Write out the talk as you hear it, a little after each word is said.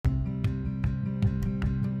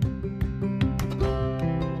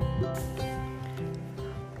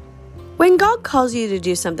When God calls you to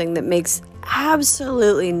do something that makes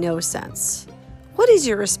absolutely no sense, what is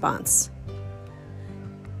your response?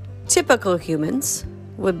 Typical humans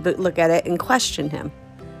would look at it and question him.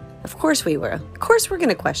 Of course we will. Of course we're going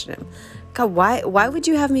to question him. God, why would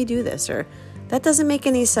you have me do this? Or that doesn't make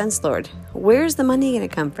any sense, Lord. Where's the money going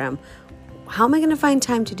to come from? How am I going to find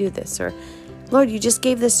time to do this? Or, Lord, you just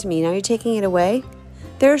gave this to me. Now you're taking it away?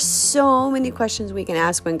 There are so many questions we can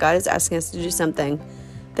ask when God is asking us to do something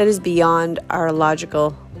that is beyond our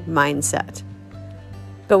logical mindset.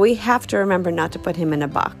 But we have to remember not to put him in a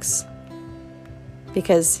box,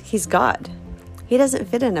 because he's God. He doesn't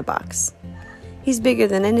fit in a box. He's bigger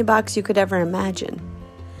than any box you could ever imagine.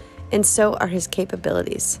 And so are his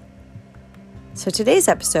capabilities. So today's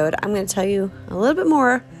episode, I'm going to tell you a little bit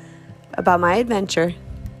more about my adventure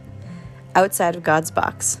outside of God's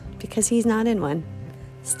box, because he's not in one.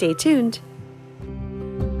 Stay tuned.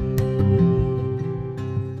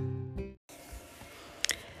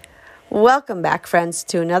 Welcome back, friends,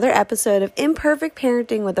 to another episode of Imperfect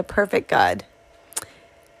Parenting with a Perfect God.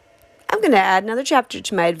 I'm going to add another chapter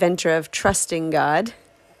to my adventure of trusting God.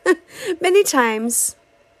 Many times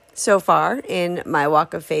so far in my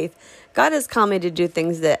walk of faith, God has called me to do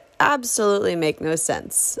things that absolutely make no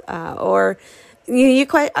sense. I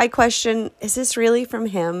question, is this really from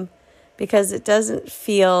him? Because it doesn't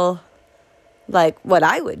feel like what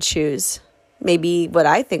I would choose. Maybe what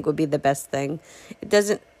I think would be the best thing. It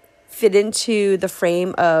doesn't fit into the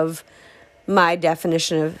frame of my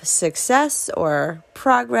definition of success or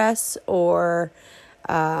progress, or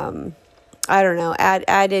I don't know,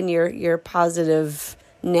 add in your positive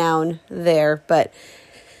noun there. But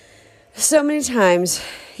so many times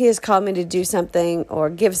he has called me to do something or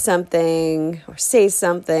give something or say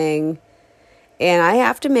something, and I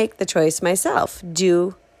have to make the choice myself.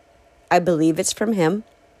 Do I believe it's from him?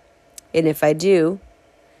 And if I do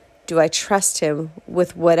I trust him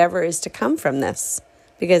with whatever is to come from this?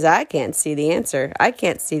 Because I can't see the answer. I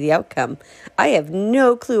can't see the outcome. I have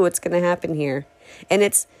no clue what's going to happen here. And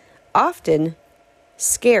it's often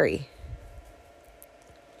scary.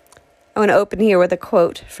 I want to open here with a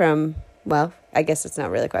quote from, well, I guess it's not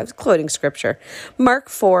really a quote. I was quoting scripture. Mark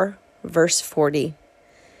 4, verse 40.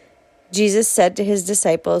 Jesus said to his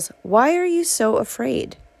disciples, "Why are you so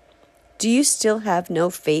afraid? Do you still have no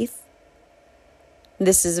faith?"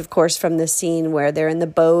 This is, of course, from the scene where they're in the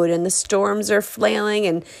boat and the storms are flailing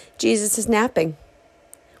and Jesus is napping.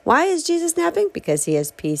 Why is Jesus napping? Because he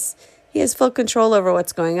has peace. He has full control over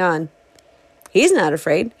what's going on. He's not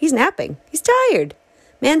afraid. He's napping. He's tired.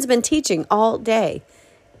 Man's been teaching all day.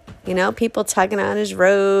 You know, people tugging on his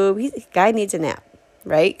robe. Guy needs a nap,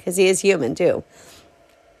 right? Because he is human too.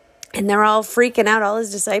 And they're all freaking out, all his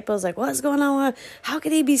disciples, like, what's going on? How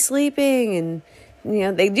could he be sleeping? And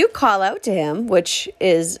they do call out to him, which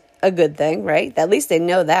is a good thing, right? At least they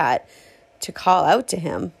know that, to call out to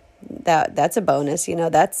him. That's a bonus.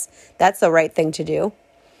 That's the right thing to do.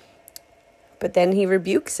 But then he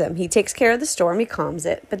rebukes him. He takes care of the storm. He calms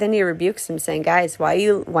it. But then he rebukes him, saying, "Guys, why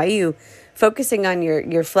are you focusing on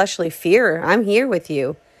your fleshly fear? I'm here with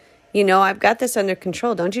you. I've got this under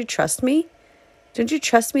control. Don't you trust me? Don't you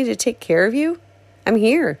trust me to take care of you? I'm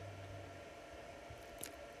here."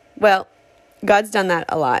 Well, God's done that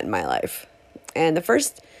a lot in my life. And the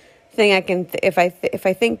first thing I can, if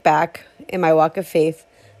I think back in my walk of faith,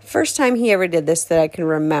 first time he ever did this that I can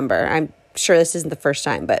remember, I'm sure this isn't the first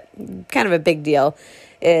time, but kind of a big deal,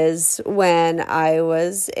 is when I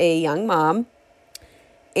was a young mom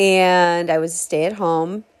and I was stay at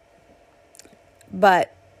home,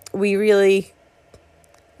 but we really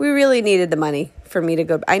needed the money for me to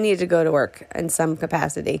go. I needed to go to work in some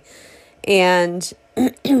capacity. And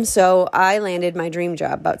so I landed my dream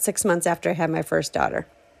job about 6 months after I had my first daughter.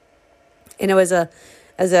 And it was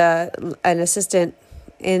as an assistant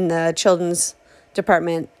in the children's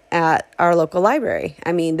department at our local library.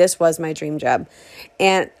 I mean, this was my dream job.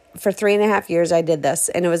 And for 3.5 years, I did this,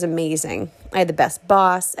 and it was amazing. I had the best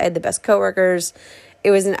boss. I had the best coworkers.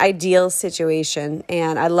 It was an ideal situation,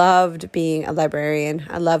 and I loved being a librarian.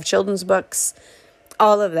 I loved children's books,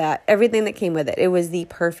 all of that, everything that came with it. It was the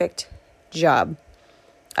perfect job.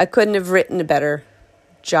 I couldn't have written a better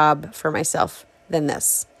job for myself than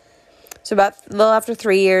this. So about a little after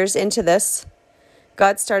 3 years into this,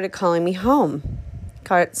 God started calling me home.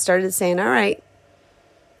 God started saying, all right,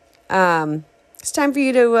 it's time for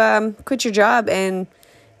you to quit your job and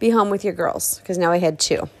be home with your girls, because now I had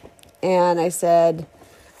 2. And I said,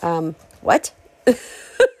 what?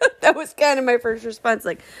 That was kind of my first response.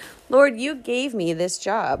 Like, Lord, you gave me this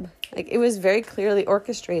job. Like, it was very clearly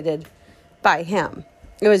orchestrated by him.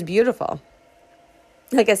 It was beautiful.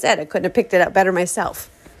 Like I said, I couldn't have picked it up better myself.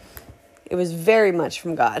 It was very much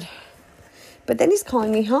from God. But then he's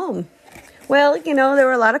calling me home. Well, there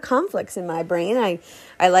were a lot of conflicts in my brain.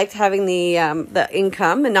 I liked having the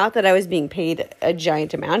income, and not that I was being paid a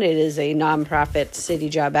giant amount. It is a nonprofit city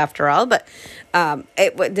job after all, but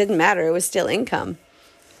it didn't matter. It was still income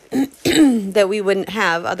that we wouldn't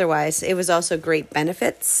have otherwise. It was also great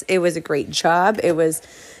benefits. It was a great job. It was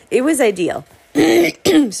ideal.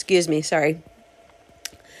 Excuse me, sorry.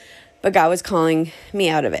 But God was calling me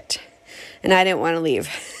out of it, and I didn't want to leave.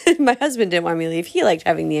 My husband didn't want me to leave. He liked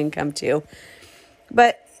having the income too.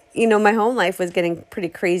 But, my home life was getting pretty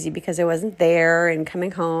crazy because I wasn't there and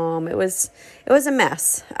coming home. It was a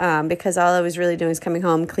mess because all I was really doing was coming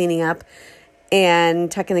home, cleaning up, and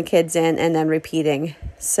tucking the kids in and then repeating.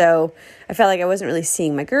 So I felt like I wasn't really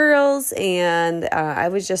seeing my girls, and I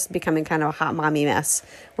was just becoming kind of a hot mommy mess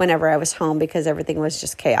whenever I was home because everything was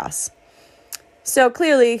just chaos. So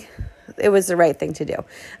clearly it was the right thing to do.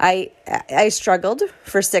 I struggled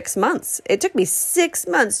for 6 months. It took me 6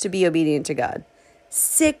 months to be obedient to God.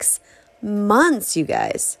 6 months, you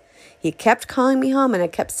guys. He kept calling me home, and I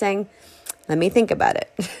kept saying, let me think about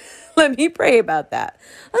it. Let me pray about that.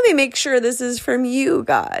 Let me make sure this is from you,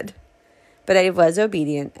 God. But I was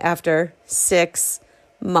obedient after 6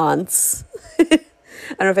 months. I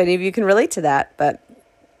don't know if any of you can relate to that, but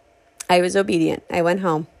I was obedient. I went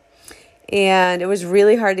home. And it was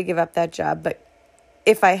really hard to give up that job. But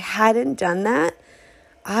if I hadn't done that,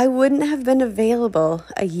 I wouldn't have been available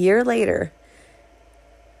a year later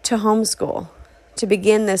to homeschool, to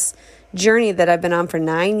begin this journey that I've been on for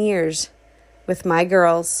 9 years with my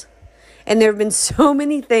girls. And there have been so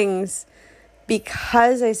many things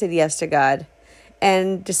because I said yes to God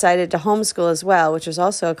and decided to homeschool as well, which was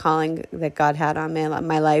also a calling that God had on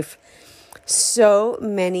my life. So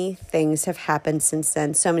many things have happened since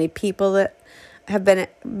then. So many people that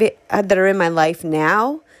that are in my life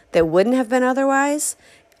now that wouldn't have been otherwise.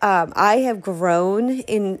 I have grown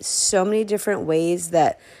in so many different ways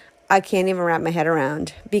that I can't even wrap my head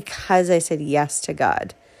around because I said yes to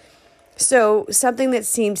God. So something that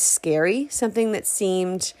seemed scary, something that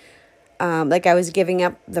seemed like I was giving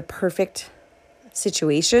up the perfect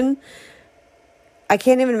situation, I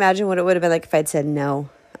can't even imagine what it would have been like if I'd said no.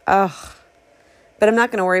 Oh, but I'm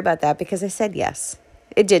not going to worry about that because I said yes.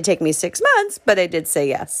 It did take me 6 months, but I did say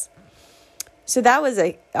yes. So that was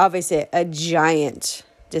obviously a giant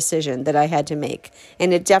decision that I had to make.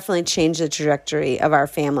 And it definitely changed the trajectory of our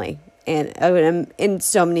family and in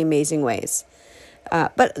so many amazing ways.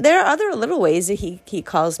 But there are other little ways that he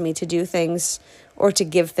calls me to do things or to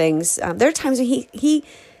give things. There are times when he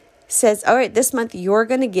says, all right, this month you're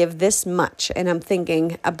going to give this much. And I'm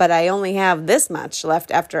thinking, but I only have this much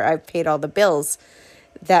left after I've paid all the bills.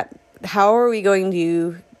 How are we going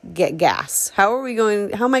to get gas? How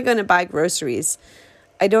am I going to buy groceries?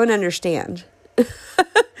 I don't understand.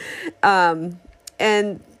 And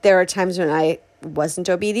there are times when I wasn't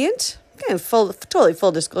obedient. Okay, totally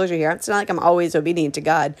full disclosure here. It's not like I'm always obedient to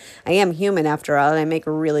God. I am human after all, and I make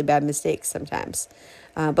really bad mistakes sometimes.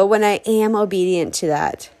 But when I am obedient to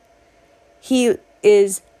that, He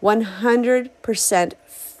is 100%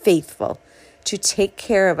 faithful to take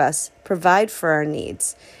care of us, provide for our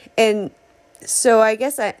needs. And so I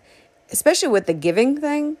guess especially with the giving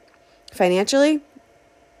thing, financially,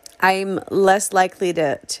 I'm less likely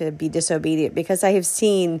to be disobedient because I have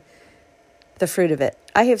seen the fruit of it.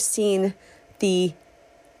 I have seen the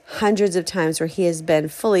hundreds of times where He has been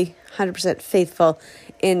fully 100% faithful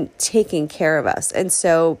in taking care of us. And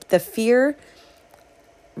so the fear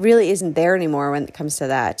really isn't there anymore when it comes to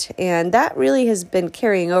that. And that really has been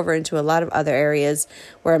carrying over into a lot of other areas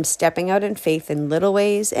where I'm stepping out in faith in little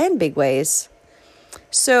ways and big ways.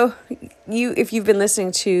 So if you've been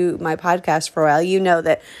listening to my podcast for a while, you know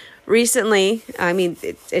that recently,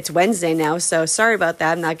 it's Wednesday now, so sorry about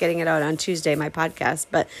that. I'm not getting it out on Tuesday, my podcast,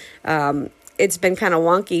 but it's been kind of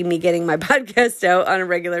wonky me getting my podcast out on a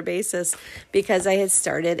regular basis because I had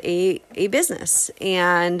started a business,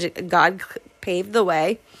 and God paved the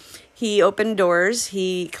way. He opened doors,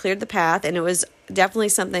 He cleared the path, and it was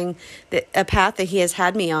definitely a path that He has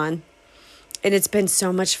had me on, and it's been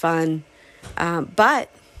so much fun. But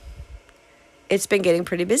it's been getting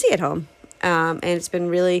pretty busy at home. And it's been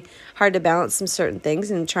really hard to balance some certain things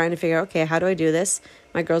and trying to figure out, okay, how do I do this?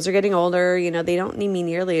 My girls are getting older. They don't need me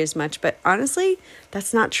nearly as much. But honestly,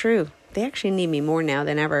 that's not true. They actually need me more now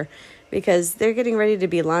than ever because they're getting ready to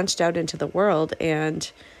be launched out into the world,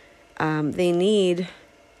 and they need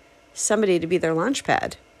somebody to be their launch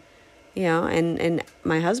pad. And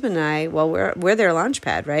my husband and I, well, we're their launch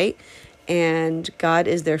pad, right? And God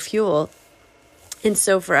is their fuel. And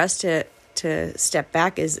so for us to to step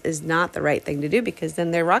back is not the right thing to do, because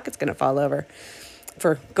then their rocket's going to fall over,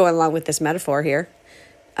 for going along with this metaphor here.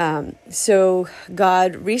 So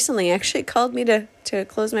God recently actually called me to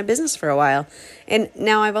close my business for a while. And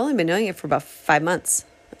now I've only been doing it for about 5 months,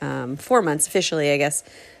 4 months officially, I guess.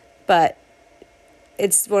 But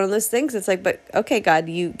it's one of those things. It's like, but okay, God,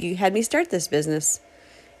 you had me start this business,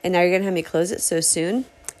 and now you're going to have me close it so soon.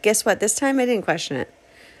 Guess what? This time I didn't question it.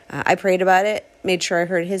 I prayed about it, made sure I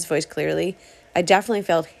heard his voice clearly. I definitely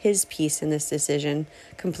felt his peace in this decision,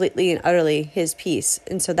 completely and utterly his peace.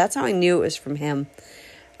 And so that's how I knew it was from him.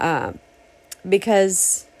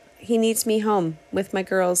 Because he needs me home with my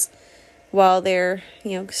girls while they're,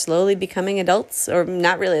 slowly becoming adults, or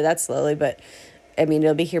not really that slowly, but I mean,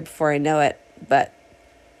 it'll be here before I know it, but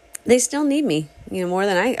they still need me, more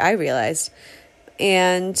than I realized.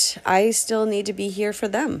 And I still need to be here for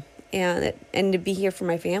them and to be here for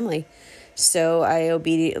my family. So I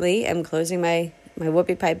obediently am closing my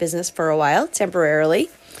whoopie pie business for a while, temporarily,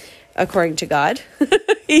 according to God.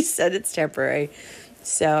 He said it's temporary.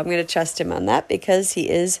 So I'm going to trust him on that, because he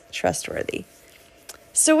is trustworthy.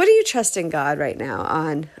 So what are you trusting God right now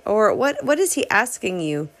on? Or what is he asking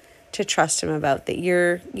you to trust him about that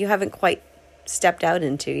you haven't quite stepped out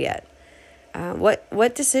into yet?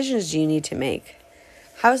 What decisions do you need to make?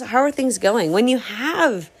 How are things going? When you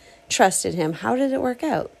have trusted him, how did it work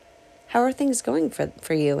out? How are things going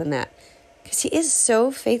for you in that? Because he is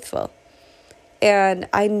so faithful. And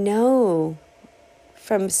I know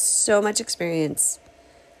from so much experience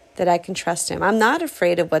that I can trust him. I'm not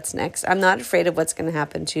afraid of what's next. I'm not afraid of what's going to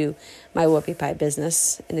happen to my whoopie pie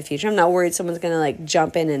business in the future. I'm not worried someone's going to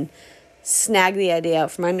jump in and snag the idea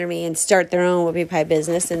out from under me and start their own whoopie pie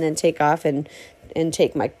business and then take off and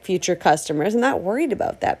take my future customers. I'm not worried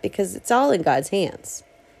about that, because it's all in God's hands.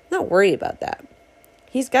 I'm not worried about that.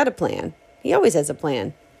 He's got a plan. He always has a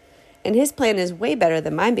plan. And his plan is way better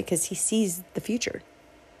than mine, because he sees the future.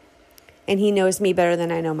 And he knows me better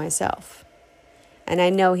than I know myself. And I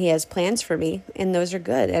know he has plans for me, and those are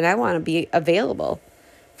good. And I want to be available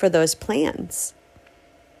for those plans.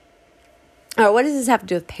 What does this have to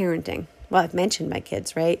do with parenting? Well, I've mentioned my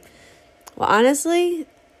kids, right? Well, honestly,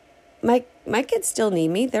 my kids still need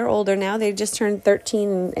me. They're older now. They just turned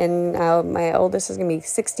 13, and my oldest is going to be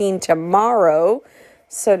 16 tomorrow.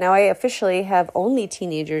 So now I officially have only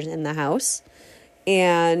teenagers in the house,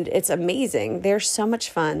 and it's amazing. They're so much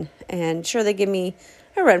fun. And sure, they give me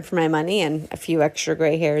a run for my money and a few extra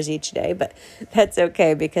gray hairs each day, but that's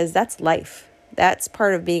okay, because that's life. That's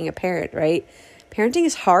part of being a parent, right? Parenting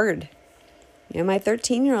is hard. My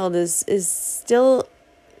 13-year-old is still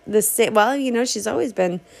the same. Well, she's always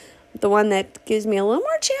been the one that gives me a little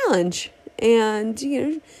more challenge.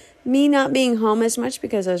 And, me not being home as much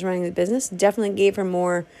because I was running the business definitely gave her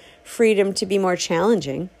more freedom to be more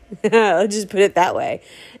challenging. I'll just put it that way.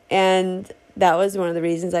 And that was one of the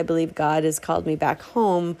reasons I believe God has called me back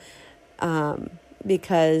home,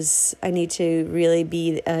 because I need to really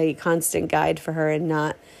be a constant guide for her and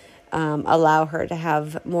not allow her to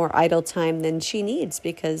have more idle time than she needs,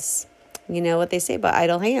 because you know what they say about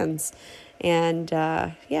idle hands. And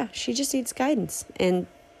she just needs guidance. And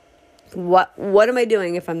what am I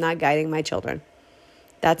doing if I'm not guiding my children?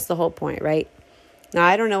 That's the whole point, right? Now,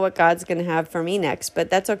 I don't know what God's going to have for me next, but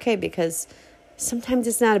that's okay, because sometimes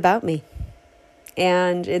it's not about me.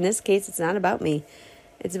 And in this case, it's not about me.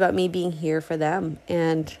 It's about me being here for them.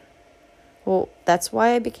 And, well, that's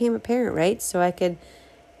why I became a parent, right? So I could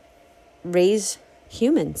raise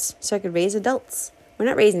humans. So I could raise adults. We're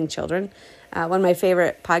not raising children. One of my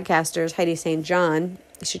favorite podcasters, Heidi St. John,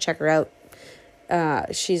 you should check her out.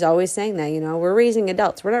 She's always saying that, we're raising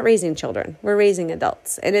adults. We're not raising children. We're raising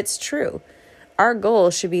adults. And it's true. Our goal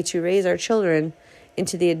should be to raise our children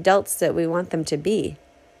into the adults that we want them to be,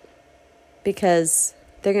 because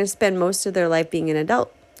they're going to spend most of their life being an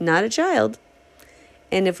adult, not a child.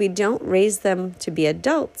 And if we don't raise them to be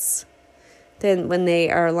adults, then when they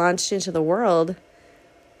are launched into the world,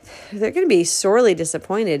 they're going to be sorely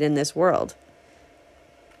disappointed in this world.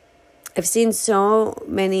 I've seen so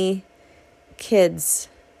many kids,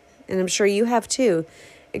 and I'm sure you have too,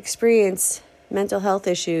 experience mental health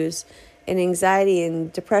issues and anxiety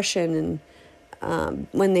and depression, and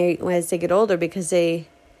as they get older, because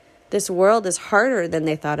this world is harder than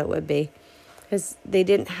they thought it would be, because they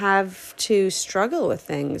didn't have to struggle with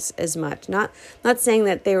things as much. Not saying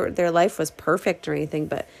that their life was perfect or anything,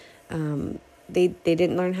 but they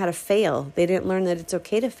didn't learn how to fail. They didn't learn that it's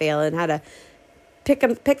okay to fail and how to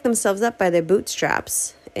pick themselves up by their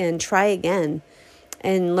bootstraps and try again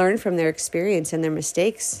and learn from their experience and their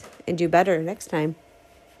mistakes and do better next time.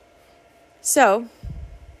 So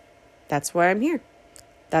that's why I'm here.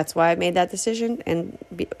 That's why I made that decision. And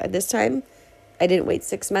this time, I didn't wait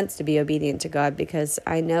 6 months to be obedient to God, because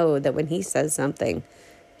I know that when he says something,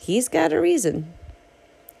 he's got a reason.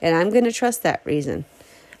 And I'm going to trust that reason.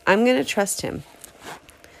 I'm going to trust him.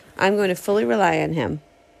 I'm going to fully rely on him.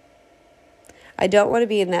 I don't want to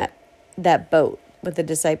be in that boat with the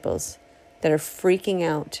disciples that are freaking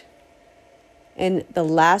out. And the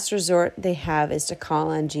last resort they have is to call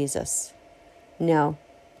on Jesus. No,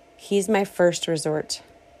 he's my first resort.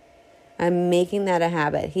 I'm making that a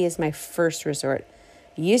habit. He is my first resort.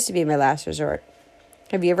 It used to be my last resort.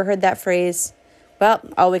 Have you ever heard that phrase? Well,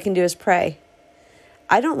 all we can do is pray.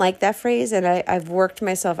 I don't like that phrase, and I've worked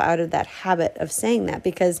myself out of that habit of saying that,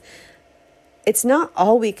 because it's not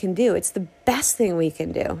all we can do. It's the best thing we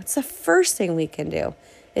can do. It's the first thing we can do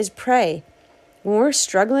is pray. When we're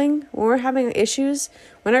struggling, when we're having issues,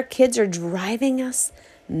 when our kids are driving us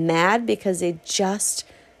mad because they just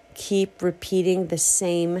keep repeating the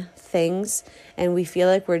same things, and we feel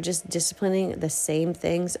like we're just disciplining the same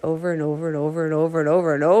things over and over and over and over and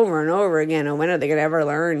over and over and over again. And when are they going to ever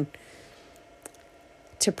learn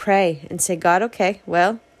to pray and say, God, okay,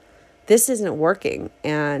 well, this isn't working,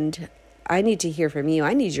 and I need to hear from you.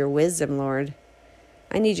 I need your wisdom, Lord.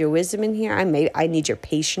 I need your wisdom in here. I need your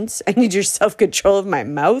patience. I need your self-control of my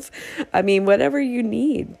mouth. I mean, whatever you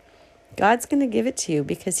need, God's going to give it to you,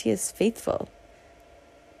 because he is faithful.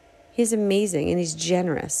 He's amazing, and he's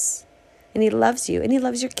generous, and he loves you, and he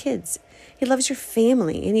loves your kids. He loves your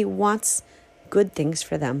family, and he wants good things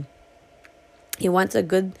for them. He wants a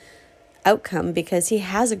good outcome because he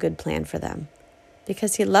has a good plan for them,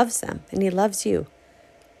 because he loves them and he loves you.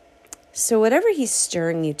 So whatever he's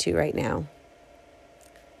stirring you to right now,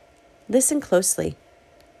 listen closely.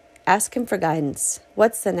 Ask him for guidance.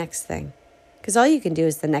 What's the next thing? Because all you can do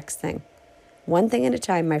is the next thing. One thing at a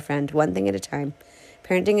time, my friend, one thing at a time.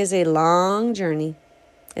 Parenting is a long journey.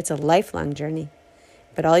 It's a lifelong journey.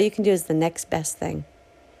 But all you can do is the next best thing.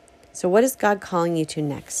 So what is God calling you to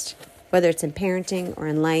next? Whether it's in parenting or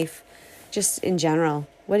in life, just in general,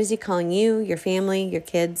 what is he calling you, your family, your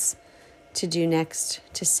kids to do next,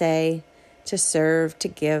 to say, to serve, to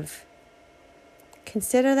give?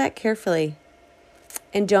 Consider that carefully.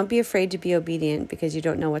 And don't be afraid to be obedient, because you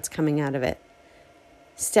don't know what's coming out of it.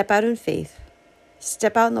 Step out in faith.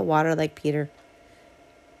 Step out in the water like Peter.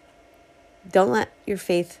 Don't let your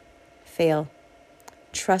faith fail.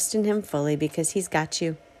 Trust in him fully, because he's got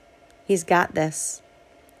you. He's got this.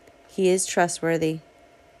 He is trustworthy.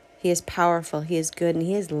 He is powerful. He is good, and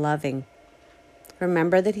he is loving.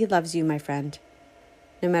 Remember that he loves you, my friend.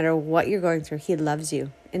 No matter what you're going through, he loves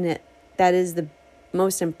you. And that is the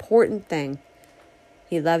most important thing.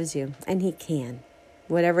 He loves you, and he can.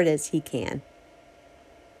 Whatever it is, he can.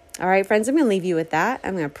 All right, friends, I'm going to leave you with that.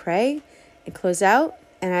 I'm going to pray and close out.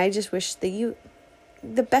 And I just wish that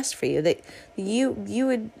the best for you, that you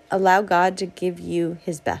would allow God to give you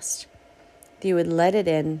his best. That you would let it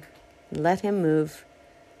in, let him move,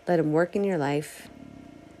 let him work in your life,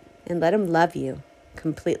 and let him love you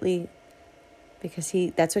completely, because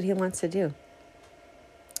that's what he wants to do.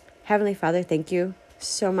 Heavenly Father, thank you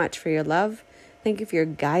so much for your love. Thank you for your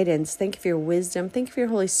guidance. Thank you for your wisdom. Thank you for your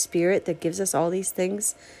Holy Spirit that gives us all these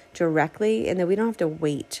things directly, and that we don't have to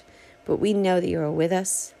wait, but we know that you are with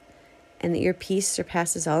us, and that your peace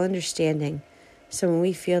surpasses all understanding. So when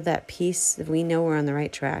we feel that peace, we know we're on the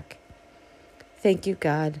right track. Thank you,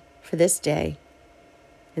 God, for this day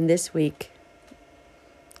and this week.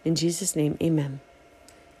 In Jesus' name, amen.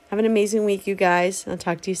 Have an amazing week, you guys. I'll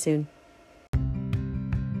talk to you soon.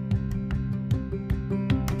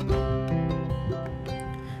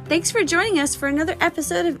 Thanks for joining us for another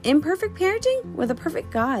episode of Imperfect Parenting with a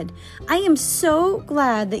Perfect God. I am so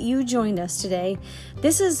glad that you joined us today.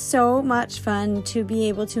 This is so much fun to be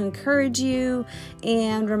able to encourage you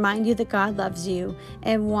and remind you that God loves you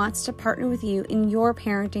and wants to partner with you in your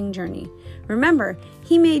parenting journey. Remember,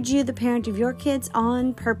 he made you the parent of your kids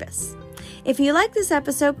on purpose. If you like this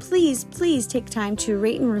episode, please take time to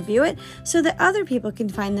rate and review it so that other people can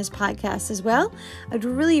find this podcast as well. I'd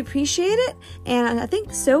really appreciate it, and I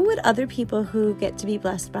think so would other people who get to be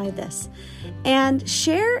blessed by this. And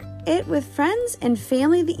share it with friends and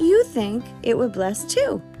family that you think it would bless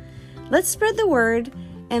too. Let's spread the word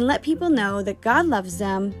and let people know that God loves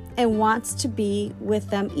them and wants to be with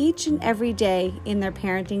them each and every day in their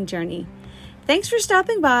parenting journey. Thanks for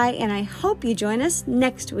stopping by, and I hope you join us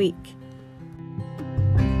next week.